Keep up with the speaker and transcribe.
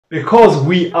Because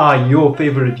we are your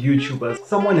favorite YouTubers,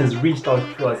 someone has reached out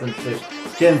to us and said,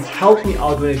 Gents, help me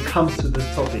out when it comes to this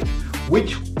topic.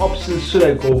 Which options should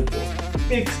I go for?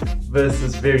 Fixed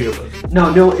versus variable.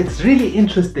 Now, no, it's really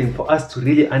interesting for us to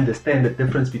really understand the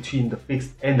difference between the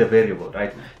fixed and the variable,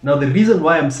 right? Now, the reason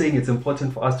why I'm saying it's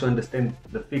important for us to understand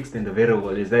the fixed and the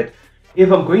variable is that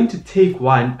if I'm going to take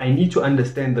one, I need to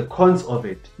understand the cons of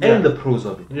it and the pros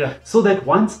of it. Yeah. So that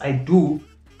once I do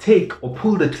take or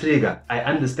pull the trigger, I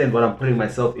understand what I'm putting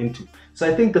myself into.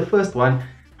 So I think the first one,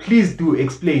 please do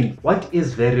explain what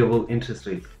is variable interest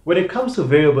rate. When it comes to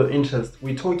variable interest,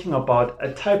 we're talking about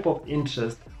a type of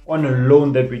interest on a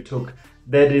loan that we took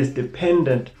that is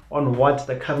dependent on what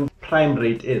the current prime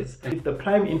rate is. If the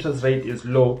prime interest rate is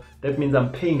low, that means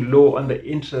I'm paying low on the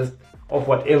interest of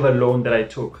whatever loan that I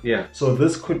took. Yeah. So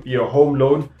this could be a home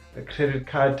loan, a credit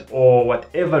card, or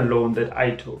whatever loan that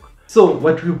I took. So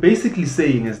what we're basically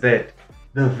saying is that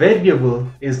the variable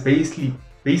is basically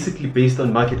based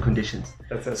on market conditions.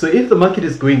 That's it. So if the market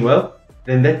is going well,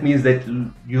 then that means that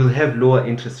you'll have lower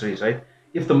interest rates, right?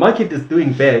 If the market is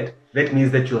doing bad, that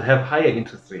means that you'll have higher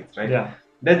interest rates, right? Yeah.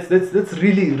 That's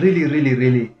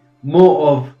really more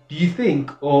of, do you think,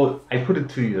 or I put it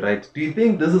to you, right? Do you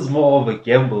think this is more of a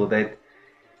gamble that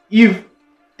if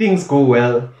things go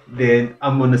well, then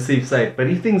I'm on the safe side, but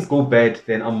if things go bad,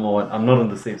 then I'm not on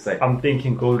the safe side? I'm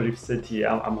thinking Gold Reef City.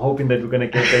 I'm hoping that we're gonna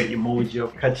get that emoji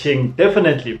of catching.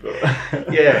 Definitely, bro.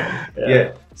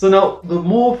 yeah. So now the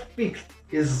more fixed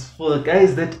is for the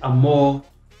guys that are more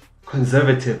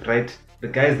conservative, right? The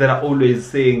guys that are always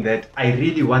saying that I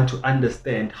really want to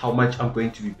understand how much I'm going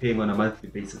to be paying on a monthly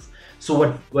basis.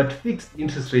 So what fixed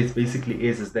interest rates basically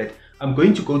is that I'm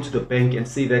going to go to the bank and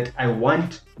say that I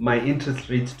want my interest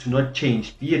rate to not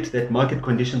change, be it that market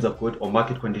conditions are good or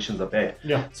market conditions are bad.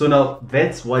 Yeah. So now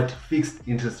that's what fixed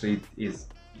interest rate is.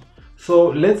 So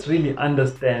let's really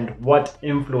understand what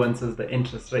influences the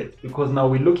interest rate, because now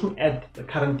we're looking at the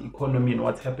current economy and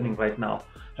what's happening right now.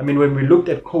 I mean, when we looked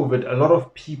at COVID, a lot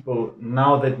of people,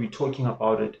 now that we're talking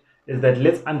about it, is that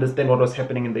let's understand what was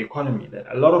happening in the economy. That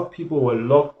a lot of people were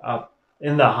locked up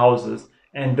in their houses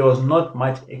and there was not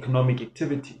much economic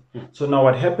activity. So now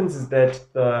what happens is that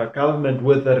the government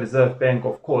with the Reserve Bank,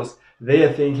 of course, they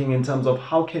are thinking in terms of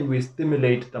how can we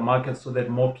stimulate the market so that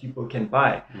more people can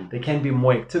buy. There can be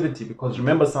more activity, because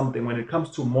remember something, when it comes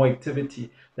to more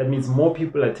activity, that means more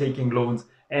people are taking loans.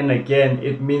 And again,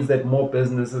 it means that more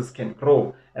businesses can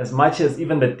grow, as much as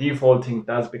even the defaulting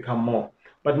does become more.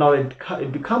 But now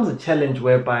it becomes a challenge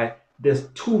whereby there's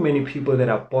too many people that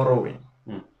are borrowing.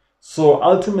 So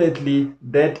ultimately,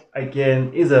 that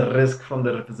again is a risk from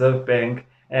the Reserve Bank.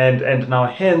 And now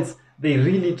hence, they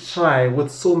really try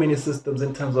with so many systems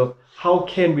in terms of how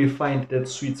can we find that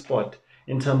sweet spot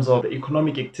in terms of the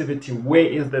economic activity. Where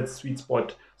is that sweet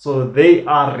spot? So they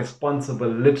are responsible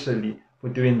literally for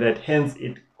doing that. Hence,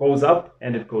 it goes up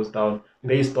and it goes down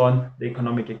based on the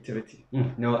economic activity.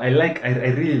 No, I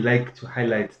really like to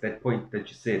highlight that point that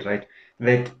you said, right?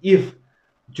 That if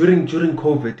during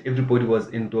COVID everybody was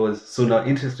indoors, so now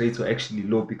interest rates were actually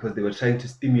low because they were trying to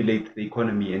stimulate the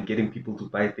economy and getting people to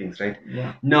buy things, right?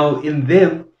 Yeah. Now in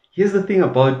them, here's the thing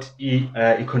about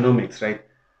economics, right?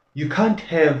 You can't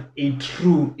have a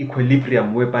true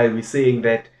equilibrium whereby we're saying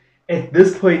that at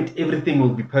this point everything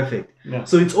will be perfect. Yeah.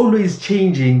 So it's always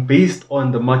changing based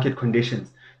on the market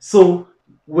conditions. So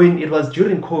when it was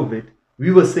during COVID,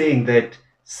 we were saying that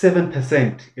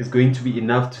 7% is going to be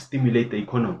enough to stimulate the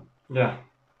economy. Yeah.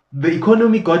 The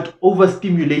economy got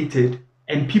overstimulated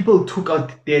and people took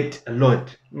out debt a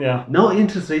lot. Yeah. Now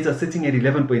interest rates are sitting at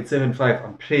 11.75.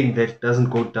 I'm praying that it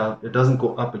doesn't go down, it doesn't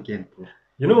go up again, bro.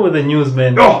 You know, with the news,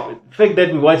 man, the fact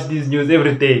that we watch these news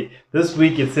every day, this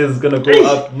week it says it's going to go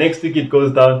up, next week it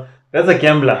goes down. That's a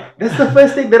gambler. That's the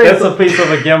first thing that I That's saw. the face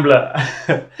of a gambler.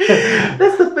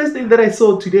 That's the first thing that I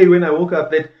saw today when I woke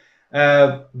up,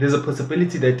 that there's a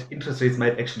possibility that interest rates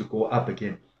might actually go up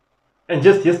again. And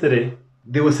just yesterday,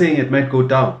 they were saying it might go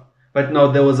down. But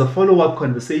now there was a follow-up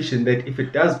conversation that if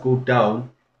it does go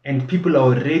down and people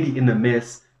are already in a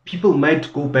mess, people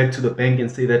might go back to the bank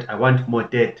and say that I want more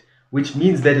debt, which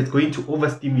means that it's going to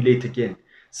overstimulate again.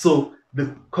 So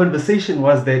the conversation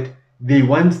was that they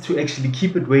want to actually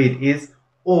keep it where it is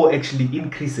or actually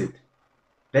increase it.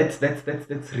 That's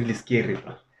really scary.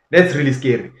 That's really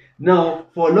scary. Now,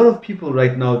 for a lot of people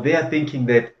right now, they are thinking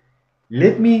that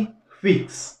let me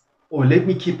fix or let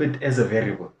me keep it as a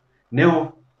variable.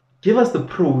 Now, give us the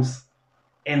pros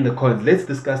and the cons. Let's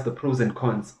discuss the pros and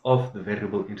cons of the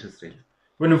variable interest rate.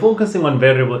 when we're focusing on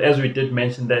variable, as we did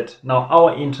mention that now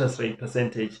our interest rate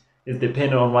percentage is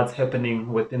dependent on what's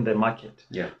happening within the market.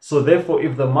 Yeah. So therefore,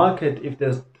 if the market, if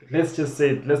there's let's just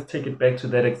say, let's take it back to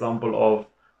that example of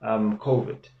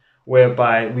COVID,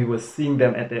 whereby we were seeing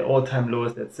them at their all-time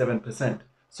lowest at 7%.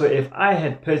 So if I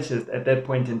had purchased at that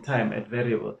point in time at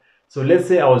variable, so let's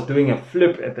say I was doing a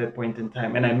flip at that point in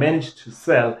time and I managed to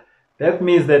sell, that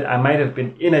means that I might have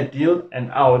been in a deal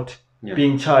and out,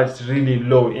 being charged really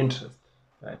low interest,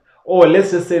 right? Or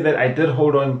let's just say that I did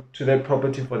hold on to that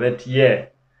property for that year.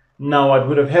 Now, what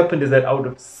would have happened is that I would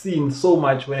have seen so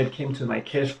much when it came to my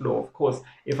cash flow, of course,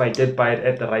 if I did buy it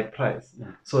at the right price.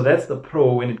 So that's the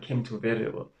pro when it came to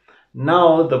variable.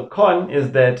 Now, the con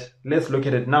is that, let's look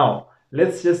at it now.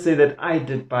 Let's just say that I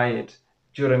did buy it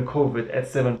during COVID at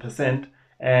 7%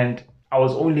 and I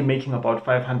was only making about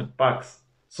 500 bucks.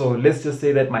 So let's just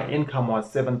say that my income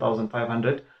was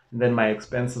 7,500 and then my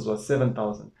expenses was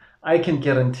 7,000. I can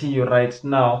guarantee you right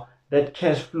now that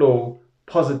cash flow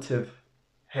positive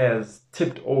has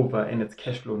tipped over and it's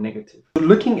cash flow negative.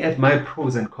 Looking at my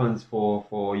pros and cons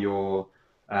for your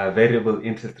variable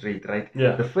interest rate, right?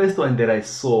 Yeah. The first one that I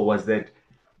saw was that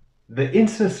the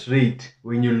interest rate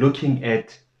when you're looking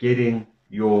at getting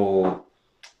your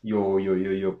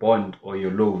bond or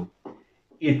your loan,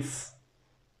 it's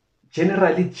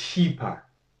generally cheaper.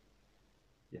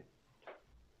 Yeah.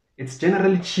 It's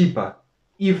generally cheaper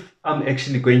if I'm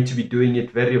actually going to be doing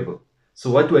it variable. So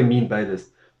what do I mean by this?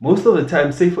 Most of the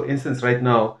time, say for instance, right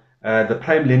now, the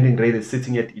prime lending rate is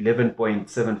sitting at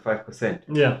 11.75%.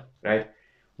 Yeah. Right?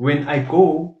 When I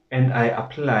go and I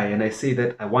apply and I say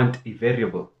that I want a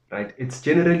variable, right? It's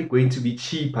generally going to be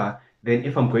cheaper than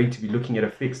if I'm going to be looking at a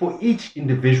fixed. For each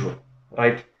individual,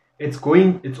 right? It's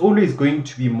always going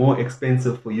to be more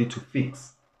expensive for you to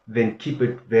fix than keep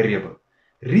it variable.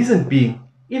 Reason being,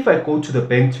 if I go to the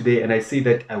bank today and I say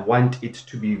that I want it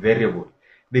to be variable,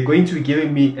 they're going to be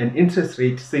giving me an interest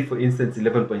rate, say for instance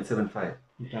 11.75.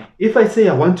 Okay. If I say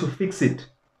I want to fix it,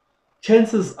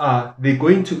 chances are they're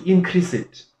going to increase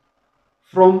it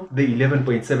from the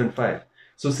 11.75.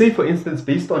 So say for instance,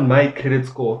 based on my credit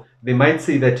score, they might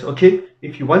say that, okay,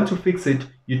 if you want to fix it,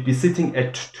 you'd be sitting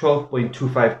at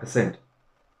 12.25%.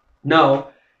 Now,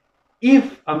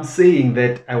 if I'm saying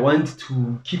that I want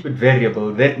to keep it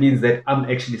variable, that means that I'm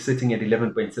actually sitting at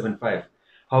 11.75.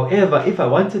 However, if I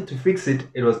wanted to fix it,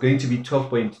 it was going to be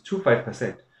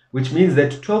 12.25%, which means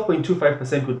that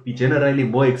 12.25% would be generally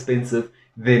more expensive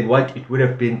than what it would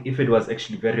have been if it was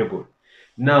actually variable.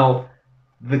 Now,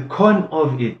 the con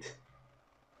of it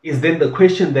is then the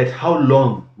question that how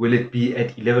long will it be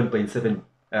at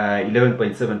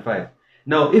 11.75?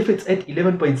 Now, if it's at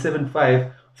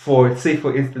 11.75 for, say,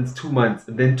 for instance, 2 months,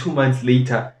 and then 2 months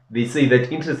later, they say that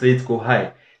interest rates go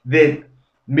high, then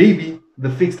maybe the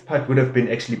fixed part would have been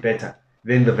actually better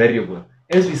than the variable.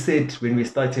 As we said when we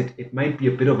started, it might be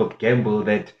a bit of a gamble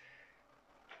that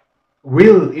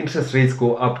will interest rates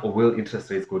go up or will interest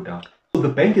rates go down? So the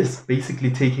bank is basically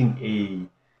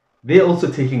they're also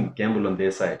taking a gamble on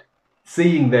their side,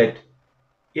 saying that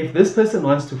if this person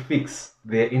wants to fix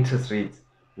their interest rates,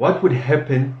 what would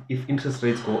happen if interest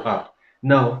rates go up?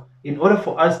 Now, in order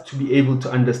for us to be able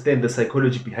to understand the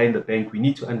psychology behind the bank, we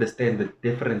need to understand the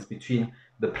difference between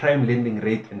the prime lending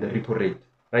rate and the repo rate,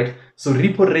 right? So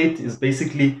repo rate is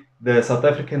basically the South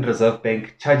African Reserve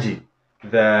Bank charging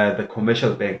the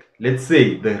commercial bank, let's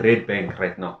say the Red Bank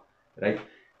right now, right?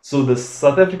 So the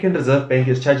South African Reserve Bank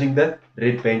is charging the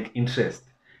Red Bank interest.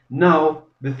 Now,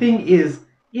 the thing is,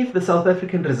 if the South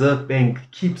African Reserve Bank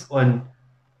keeps on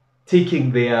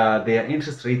taking their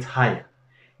interest rates higher,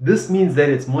 this means that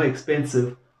it's more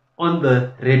expensive on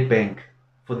the Red Bank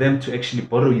for them to actually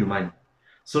borrow you money.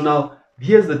 So now,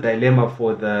 here's the dilemma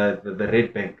for the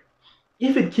Red Bank.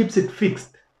 If it keeps it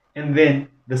fixed and then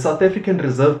the South African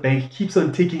Reserve Bank keeps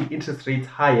on taking interest rates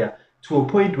higher to a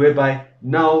point whereby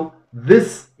now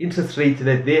this interest rate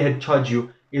that they had charged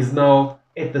you is now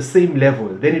at the same level,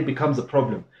 then it becomes a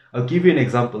problem. I'll give you an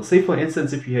example. Say for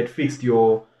instance, if you had fixed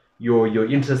your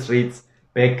interest rates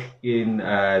back in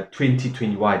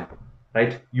 2021,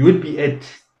 right? You would be at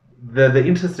the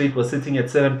interest rate was sitting at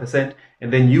 7%,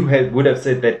 and then you would have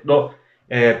said that no,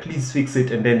 please fix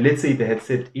it, and then let's say they had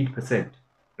said 8%,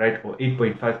 right, or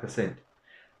 8.5%.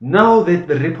 Now that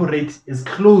the repo rate is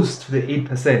close to the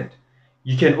 8%,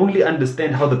 you can only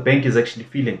understand how the bank is actually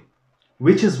feeling,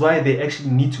 which is why they actually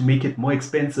need to make it more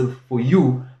expensive for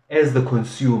you as the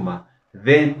consumer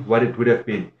than what it would have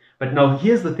been. But now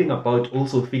here's the thing about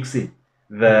also fixing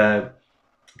the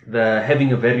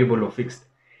having a variable or fixed.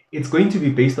 It's going to be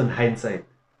based on hindsight.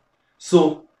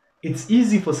 So it's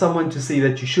easy for someone to say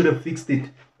that you should have fixed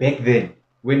it back then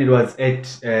when it was at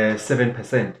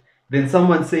 7%. Then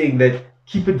someone saying that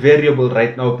keep it variable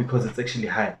right now because it's actually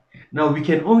high. Now we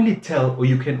can only tell, or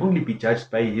you can only be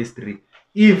judged by history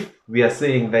if we are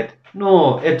saying that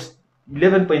no, at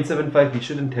 11.75 we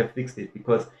shouldn't have fixed it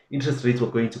because interest rates were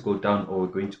going to go down or were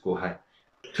going to go high.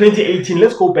 2018,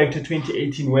 let's go back to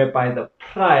 2018, whereby the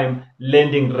prime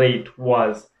lending rate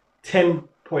was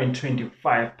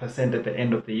 10.25% at the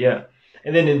end of the year.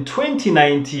 And then in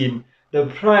 2019, the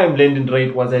prime lending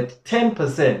rate was at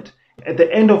 10%. At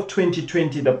the end of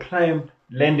 2020, the prime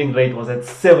lending rate was at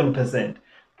 7%.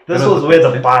 This was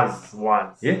where the buzz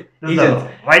was. Yeah, agents.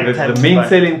 The main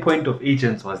selling point of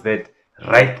agents was that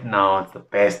right now it's the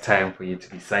best time for you to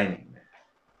be signing.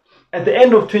 At the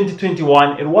end of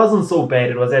 2021, it wasn't so bad.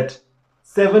 It was at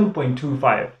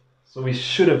 7.25. So we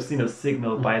should have seen a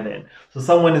signal by then. So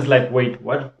someone is like, wait,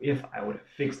 what if I would have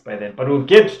fixed by then? But we'll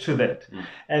get to that.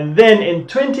 And then in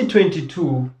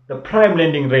 2022, the prime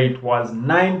lending rate was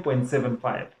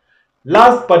 9.75.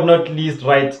 Last but not least,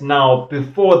 right now,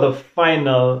 before the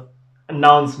final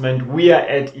announcement, we are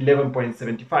at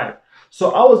 11.75.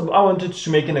 So I wanted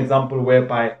to make an example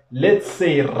whereby, let's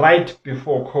say right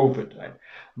before COVID, right?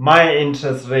 My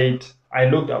interest rate, I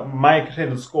looked at my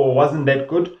credit score wasn't that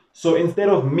good. So instead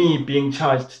of me being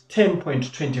charged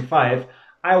 10.25,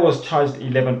 I was charged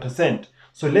 11%.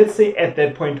 So let's say at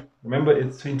that point, remember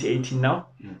it's 2018 now.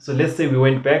 So let's say we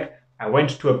went back, I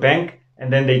went to a bank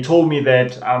and then they told me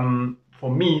that for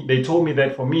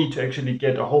me to actually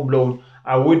get a home loan,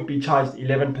 I would be charged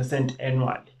 11%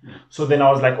 annually. So then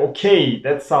I was like, okay,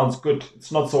 that sounds good.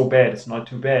 It's not so bad. It's not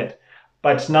too bad.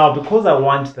 But now, because I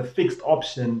want the fixed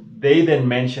option, they then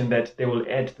mentioned that they will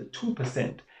add the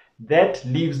 2%. That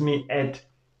leaves me at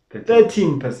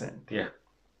 13%. Yeah.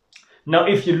 Now,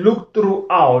 if you look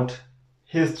throughout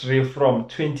history from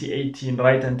 2018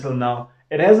 right until now,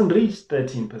 it hasn't reached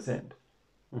 13%.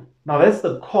 Now, that's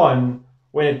the con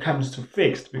when it comes to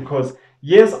fixed, because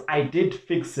yes, I did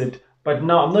fix it, but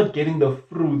now I'm not getting the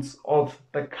fruits of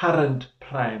the current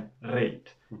prime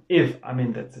rate if I'm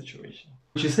in that situation.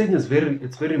 What you're saying is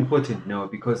very important now,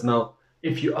 because now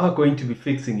if you are going to be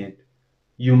fixing it,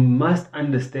 you must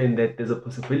understand that there's a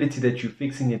possibility that you're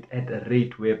fixing it at a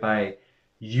rate whereby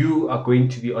you are going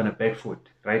to be on a back foot,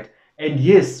 right? And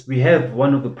yes, we have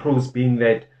one of the pros being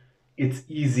that it's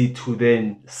easy to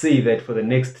then say that for the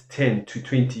next 10 to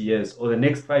 20 years or the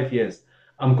next 5 years,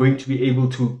 I'm going to be able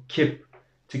to keep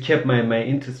my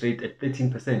interest rate at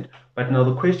 13%. But now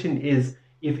the question is,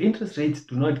 if interest rates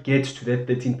do not get to that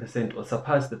 13% or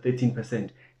surpass the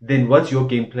 13%, then what's your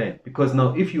game plan? Because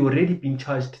now if you're already being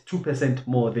charged 2%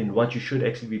 more than what you should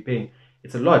actually be paying,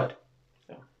 it's a lot.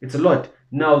 It's a lot.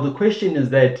 Now the question is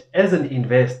that as an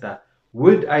investor,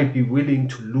 would I be willing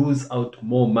to lose out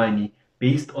more money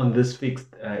based on this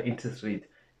fixed interest rate?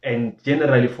 And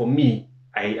generally for me,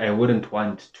 I wouldn't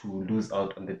want to lose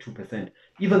out on the 2%,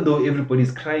 even though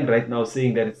everybody's crying right now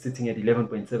saying that it's sitting at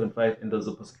 11.75 and there's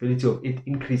a possibility of it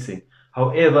increasing.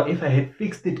 However, if I had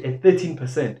fixed it at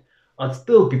 13%, I'd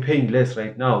still be paying less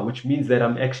right now, which means that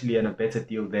I'm actually on a better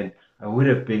deal than I would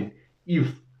have been if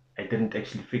I didn't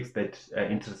actually fix that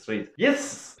interest rate.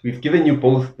 Yes, we've given you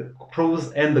both the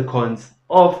pros and the cons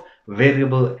of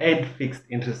variable and fixed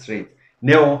interest rates.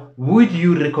 Now, would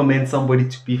you recommend somebody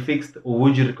to be fixed or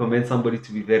would you recommend somebody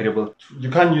to be variable?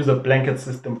 You can't use a blanket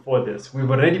system for this.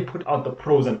 We've already put out the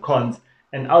pros and cons,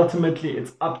 and ultimately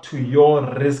it's up to your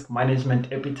risk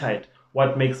management appetite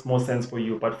what makes more sense for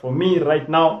you. But for me right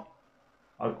now,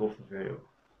 I'll go for variable.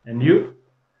 And you?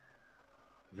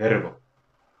 Variable.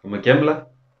 From a gambler,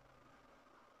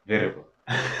 variable.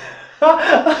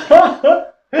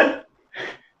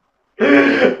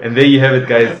 And there you have it,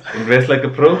 guys. Invest like a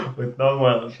pro with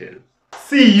Normal. Cheers.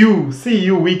 See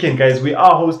you weekend, guys. We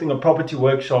are hosting a property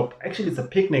workshop. Actually, it's a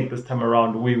picnic this time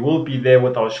around. We will be there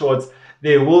with our shorts.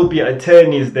 There will be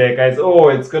attorneys there, guys. Oh,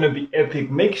 it's going to be epic.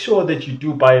 Make sure that you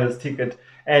do buy this ticket.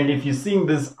 And if you're seeing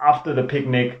this after the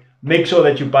picnic, make sure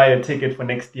that you buy a ticket for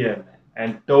next year.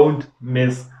 And don't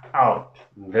miss out.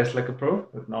 Invest like a pro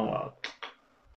with Normal.